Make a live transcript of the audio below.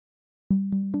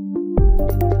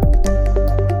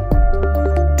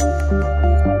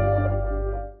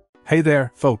Hey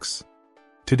there, folks!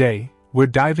 Today, we're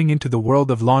diving into the world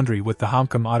of laundry with the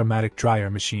HOMCOM automatic dryer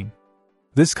machine.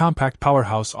 This compact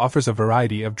powerhouse offers a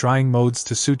variety of drying modes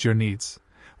to suit your needs,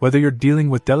 whether you're dealing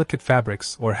with delicate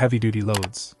fabrics or heavy-duty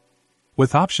loads.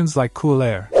 With options like cool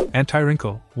air,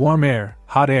 anti-wrinkle, warm air,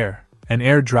 hot air, and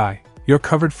air dry, you're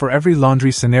covered for every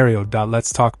laundry scenario.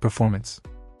 Let's talk performance.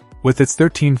 With its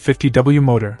 1350W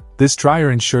motor, this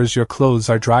dryer ensures your clothes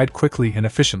are dried quickly and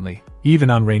efficiently, even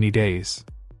on rainy days.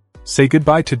 Say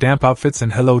goodbye to damp outfits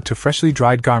and hello to freshly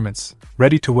dried garments,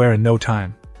 ready to wear in no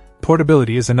time.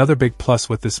 Portability is another big plus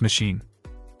with this machine.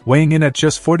 Weighing in at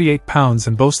just 48 pounds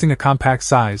and boasting a compact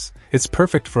size, it's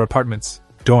perfect for apartments,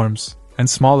 dorms, and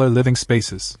smaller living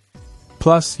spaces.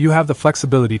 Plus, you have the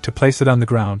flexibility to place it on the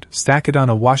ground, stack it on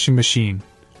a washing machine,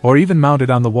 or even mount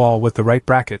it on the wall with the right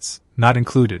brackets, not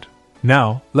included.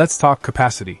 Now, let's talk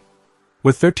capacity.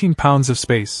 With 13 pounds of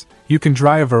space, you can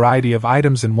dry a variety of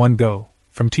items in one go,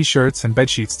 from t-shirts and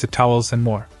bedsheets to towels and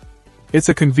more. It's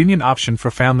a convenient option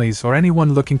for families or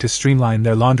anyone looking to streamline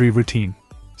their laundry routine.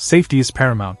 Safety is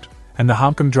paramount, and the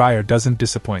HOMCOM dryer doesn't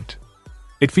disappoint.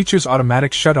 It features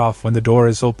automatic shut-off when the door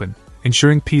is open,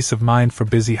 ensuring peace of mind for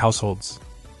busy households.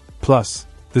 Plus,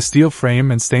 the steel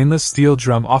frame and stainless steel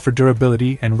drum offer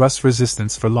durability and rust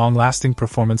resistance for long-lasting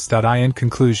performance. In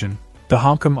conclusion, the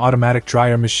HOMCOM automatic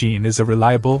dryer machine is a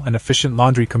reliable and efficient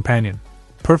laundry companion,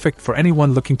 perfect for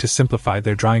anyone looking to simplify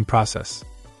their drying process.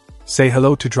 Say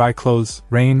hello to dry clothes,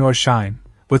 rain or shine,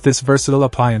 with this versatile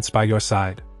appliance by your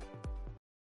side.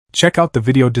 Check out the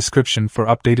video description for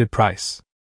updated price.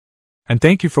 And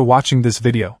thank you for watching this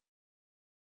video.